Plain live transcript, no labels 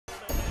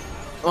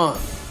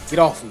Get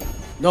off me.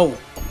 No.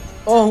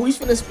 Oh, he's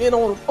finna spin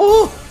on him.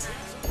 Oh,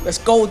 let's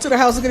go to the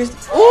house. Look at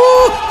this.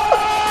 Oh,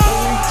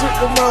 we took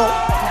him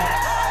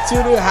out. To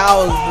the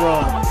house,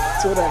 bro.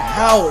 To the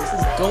house.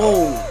 Let's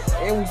go.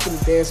 And we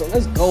finna dance on.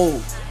 Let's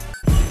go.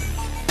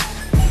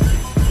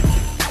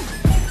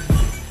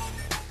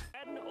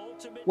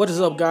 What is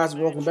up, guys?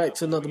 Welcome back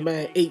to another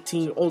Madden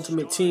 18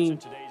 Ultimate Team.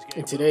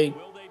 And today,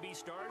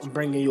 I'm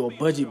bringing you a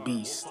budget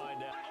beast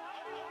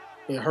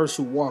in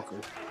Herschel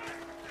Walker.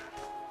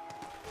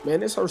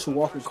 Man, this Herschel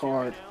Walker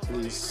card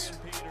is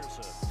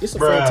a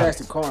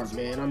fantastic card,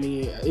 man. I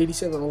mean,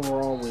 87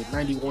 overall with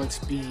 91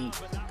 speed.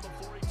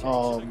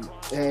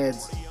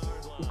 Adds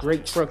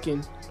great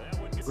trucking,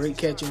 great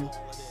catching.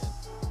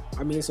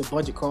 I mean, it's a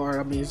budget card.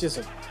 I mean, it's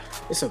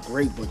a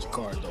great budget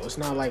card though. It's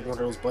not like one of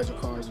those budget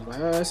cards you're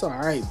like, oh, it's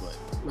alright,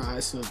 but nah,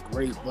 it's a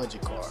great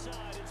budget card.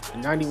 The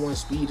 91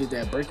 speed is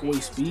that breakaway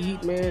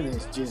speed, man.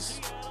 It's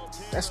just,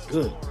 that's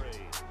good.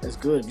 That's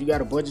good. If you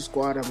got a budget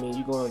squad, I mean,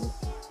 you're going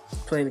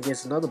playing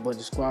against another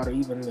budget squad or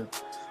even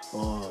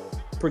a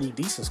pretty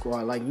decent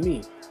squad like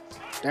me.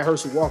 That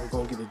Herschel Walker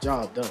gonna get the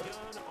job done.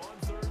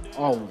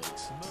 Always.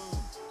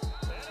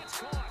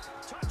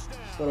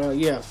 But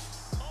yeah,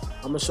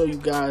 I'm gonna show you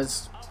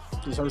guys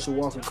this Herschel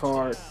Walker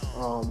card.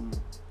 And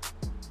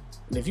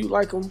if you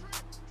like him,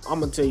 I'm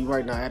gonna tell you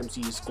right now, add him to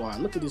your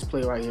squad. Look at this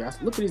play right here.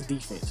 Look at his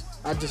defense.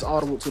 I just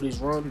audible to this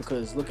run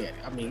because look at it.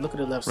 I mean, look at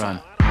the left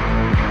side.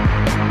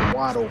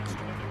 Wide open.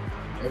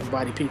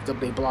 Everybody picked up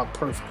their block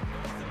perfect.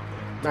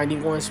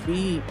 91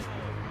 speed.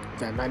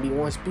 That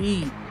 91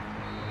 speed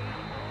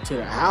to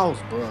the house,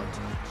 bro.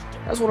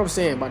 That's what I'm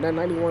saying about that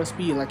 91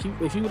 speed. Like,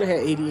 if you would have had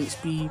 88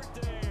 speed,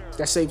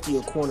 that safety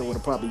or corner would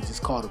have probably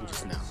just caught him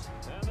just now.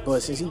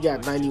 But since he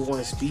got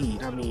 91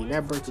 speed, I mean,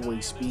 that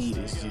breakaway speed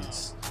is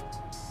just,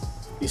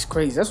 it's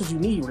crazy. That's what you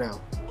need now.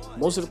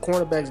 Most of the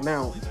cornerbacks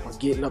now are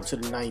getting up to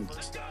the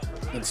 90s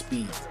in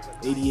speed.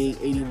 88,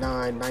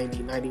 89,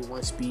 90,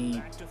 91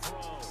 speed.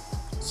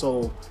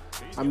 So,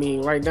 I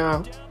mean, right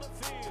now,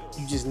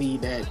 you just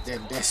need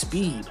that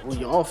speed on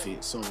your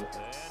offense. So,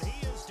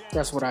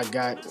 that's what I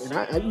got. And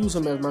I use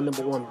him as my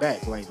 #1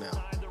 back right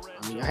now.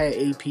 I mean, I had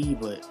AP,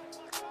 but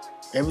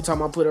every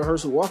time I put a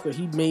Herschel Walker,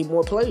 he made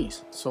more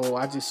plays. So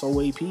I just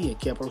sold AP and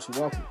kept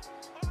Herschel Walker.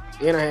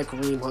 And I had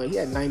Kareem Hunt. He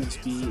had 90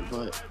 speed,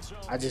 but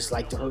I just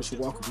like the Herschel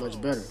Walker much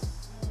better.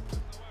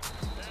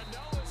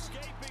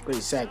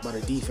 Great sack by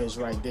the defense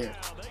right there.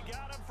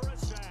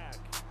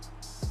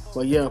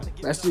 But yeah,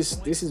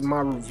 this is my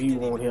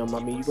review on him. I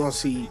mean, you're gonna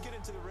see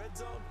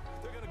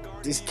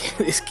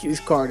this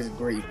card is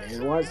great,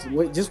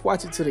 man. Just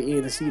watch it to the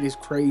end and see this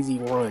crazy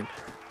run.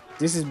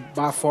 This is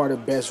by far the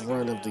best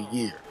run of the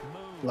year.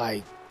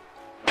 Like,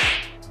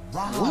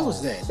 wow. What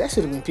was that? That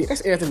should have been picked.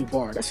 That's Anthony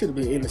Barr. That should have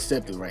been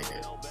intercepted right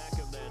there.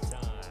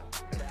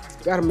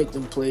 Gotta make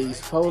them plays.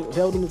 Held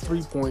him to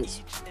 3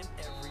 points.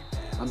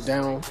 I'm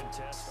down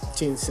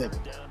 10-7.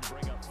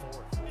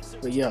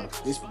 But yeah,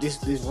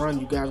 this run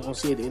you guys gonna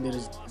see at the end of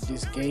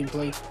this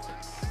gameplay,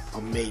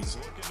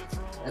 amazing.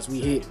 As we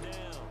hit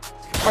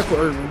Michael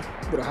Irvin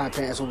with a high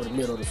pass over the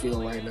middle of the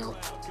field right now.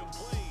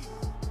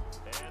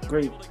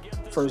 Great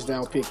first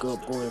down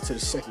pickup going into the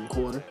second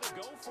quarter.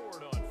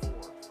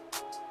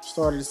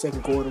 Started the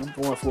second quarter,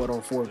 going for it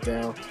on 4th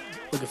down.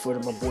 Looking for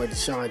my boy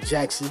Deshaun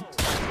Jackson.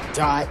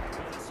 Dot.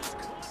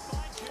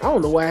 I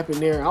don't know what happened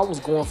there. I was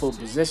going for a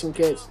possession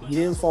catch. He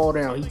didn't fall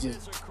down. He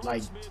just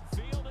like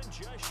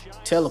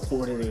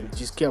teleported and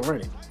just kept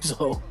running.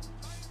 So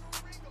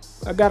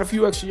I got a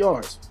few extra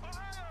yards.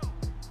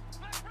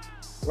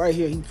 Right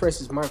here, he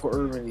presses Michael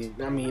Irvin.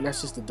 I mean,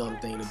 that's just a dumb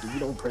thing to do. You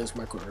don't press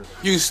Michael Irvin.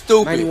 You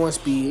stupid. 91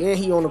 speed, and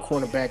he on the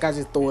cornerback. I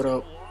just throw it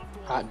up.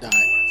 Hot dot.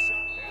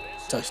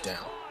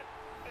 Touchdown.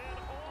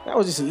 That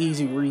was just an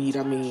easy read.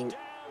 I mean,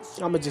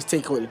 I'm going to just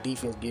take what the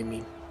defense give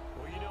me.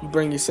 You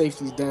bring your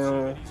safeties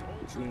down,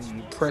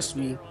 you press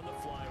me,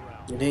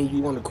 and then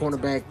you on the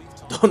cornerback,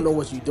 don't know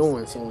what you're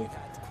doing. So,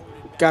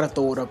 got to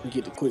throw it up and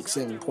get the quick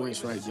 7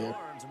 points right there.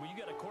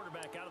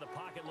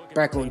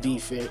 Back on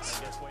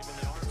defense.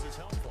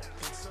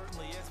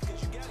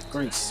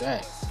 Great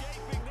sack.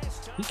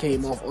 He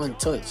came off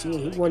untouched.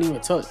 He wasn't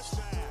even touched.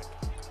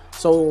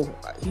 So,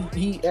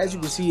 he as you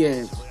can see,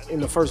 in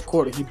the first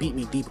quarter, he beat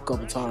me deep a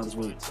couple times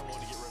with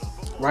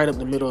right up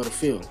the middle of the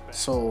field.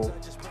 So,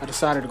 I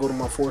decided to go to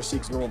my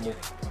 4-6 normal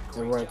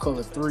and run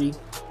cover 3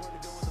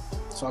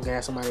 so I can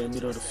have somebody in the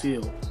middle of the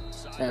field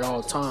at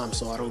all times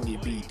so I don't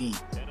get beat deep.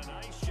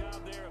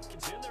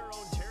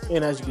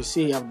 And as you can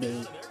see, I'm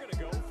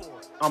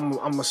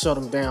gonna shut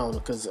him down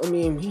because, I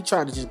mean, he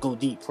tried to just go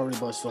deep pretty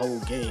much the whole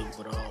game,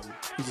 but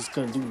he just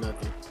couldn't do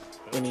nothing.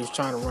 And he was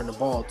trying to run the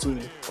ball too.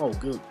 Oh,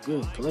 good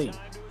play.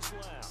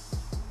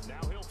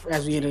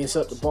 As we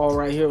intercept the ball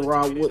right here,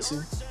 Rob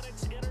Woodson.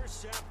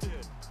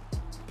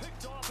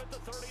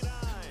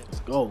 Let's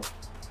go.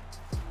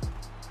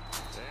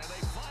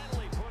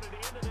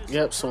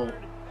 Yep, so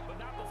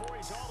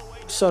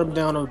shut him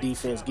down on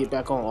defense, get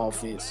back on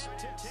offense.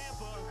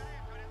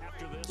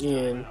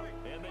 And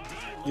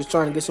just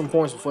trying to get some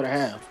points before the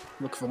half.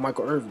 Looking for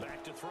Michael Irvin.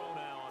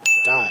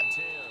 Dot.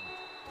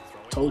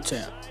 Toe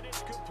tap.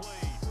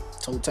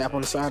 Toe tap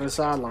on the side of the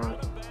sideline.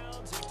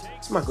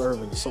 Michael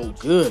Irvin is so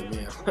good,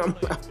 man.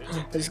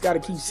 I just gotta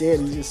keep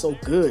saying he's just so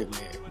good,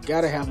 man. You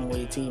gotta have him on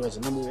your team as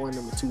a number 1,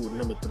 number 2, or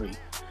number 3.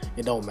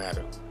 It don't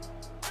matter.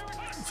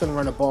 I'm finna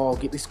run the ball,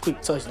 get this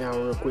quick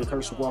touchdown real quick.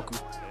 Herschel Walker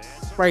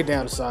right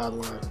down the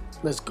sideline.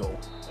 Let's go.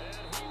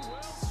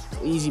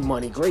 Easy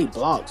money. Great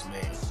blocks,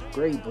 man.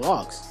 Great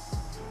blocks.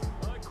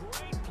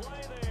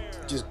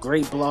 Just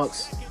great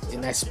blocks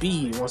and that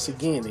speed once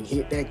again to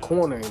hit that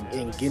corner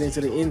and get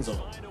into the end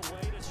zone.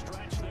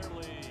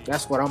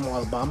 That's what I'm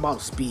all about. I'm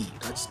about speed.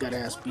 I just gotta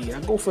have speed.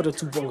 I go for the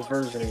 2-point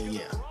conversion, and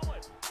yeah,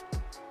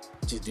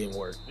 it just didn't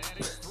work.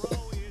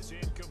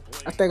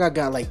 I think I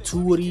got like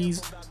 2 of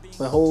these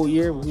the whole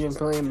year we've been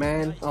playing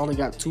Madden. I only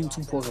got 2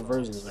 2-point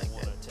conversions like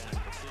that.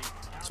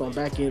 So I'm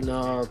back in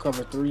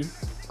cover 3.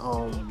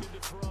 Oh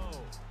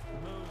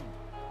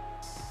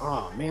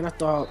man, I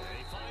thought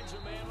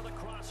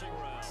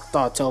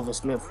Telvin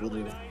Smith would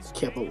have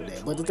kept up with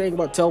that. But the thing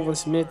about Telvin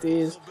Smith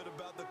is,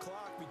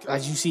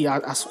 as you see,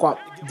 I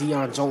swapped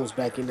Deion Jones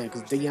back in there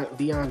because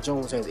Deion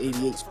Jones has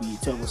 88 speed,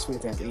 Telvin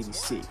Smith has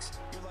 86.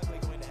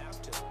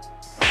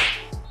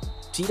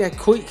 See that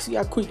quick? See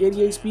how quick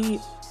 88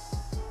 speed?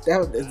 That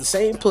was the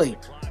same play.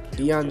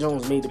 Deion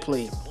Jones made the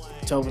play.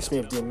 Telvin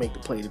Smith didn't make the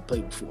play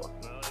before.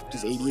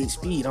 Just 88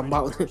 speed. I'm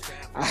about.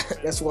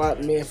 That's why,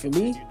 man. For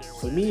me,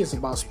 it's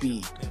about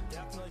speed.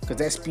 Cause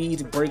that speed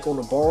to break on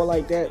the ball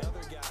like that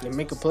and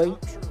make a play,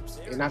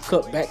 and I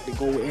cut back to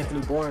go with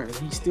Anthony Barr, and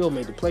he still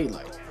made the play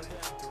like.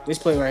 This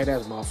play right there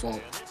is my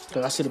fault,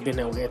 because I should have been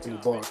there with Anthony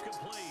Barr.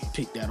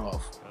 Pick that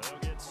off.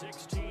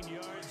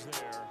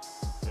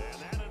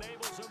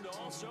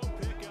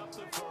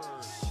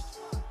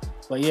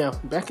 But yeah,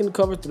 back in the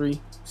cover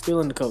 3.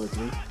 Still in the cover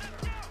 3.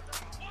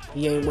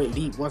 He ain't went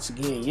deep once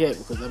again yet,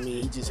 because I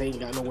mean he just ain't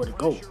got nowhere to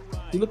go.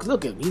 He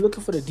look at him. He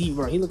looking for the deep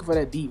route. He looking for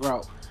that deep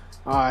route.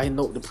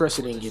 No, the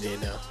pressure didn't get in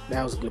there.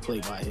 That was a good play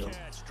by him.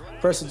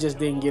 Pressure just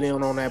didn't get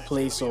in on that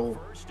play, so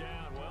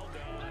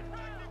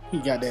he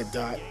got that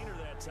dot.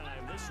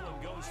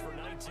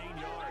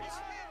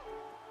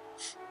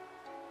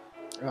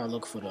 I gotta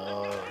look for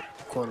the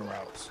corner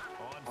routes.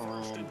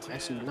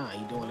 Actually, nah,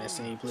 he doing that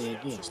same play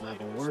again. It's not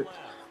gonna work.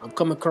 I'm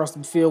coming across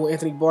the field with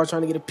Anthony Barr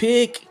trying to get a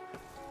pick,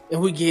 and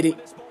we get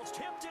it.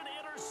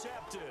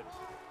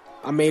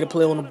 I made a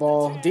play on the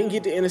ball. Didn't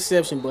get the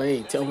interception, but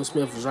hey, Telvin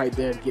Smith was right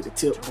there to get the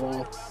tip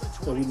ball.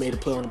 So we made a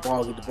play on the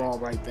ball, get the ball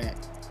right back.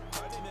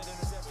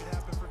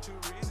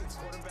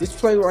 This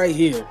play right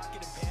here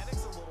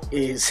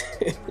is,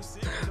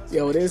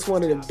 yo, this is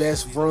one of the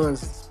best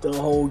runs the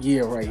whole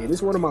year right here. This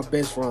is one of my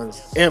best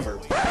runs ever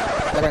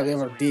that I've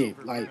ever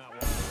did. Like,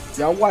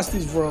 y'all watch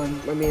this run.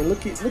 I mean,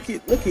 look at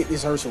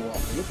this Herschel Walker.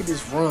 Look at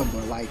this run,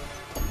 but like,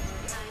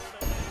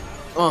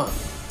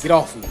 get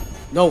off me.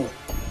 No.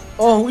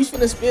 Oh, he's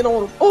finna spin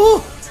on him.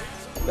 Oh,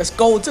 let's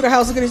go to the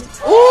house. Look at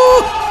this.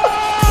 Oh,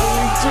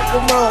 we took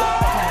him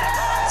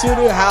out to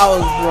the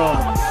house, bro.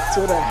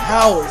 To the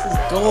house.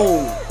 Let's go.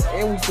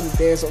 And we finna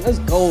dance on. Let's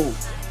go.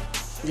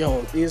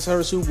 Yo, this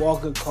Herschel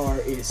Walker car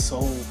is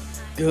so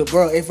good,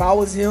 bro. If I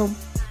was him,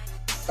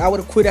 I would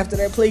have quit after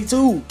that play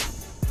too.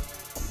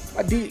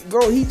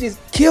 Bro, he just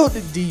killed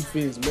the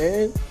defense,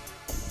 man.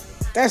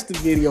 That's the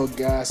video,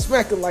 guys.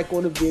 Smack a like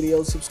on the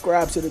video.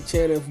 Subscribe to the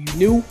channel if you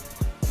new.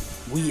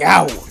 We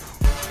out.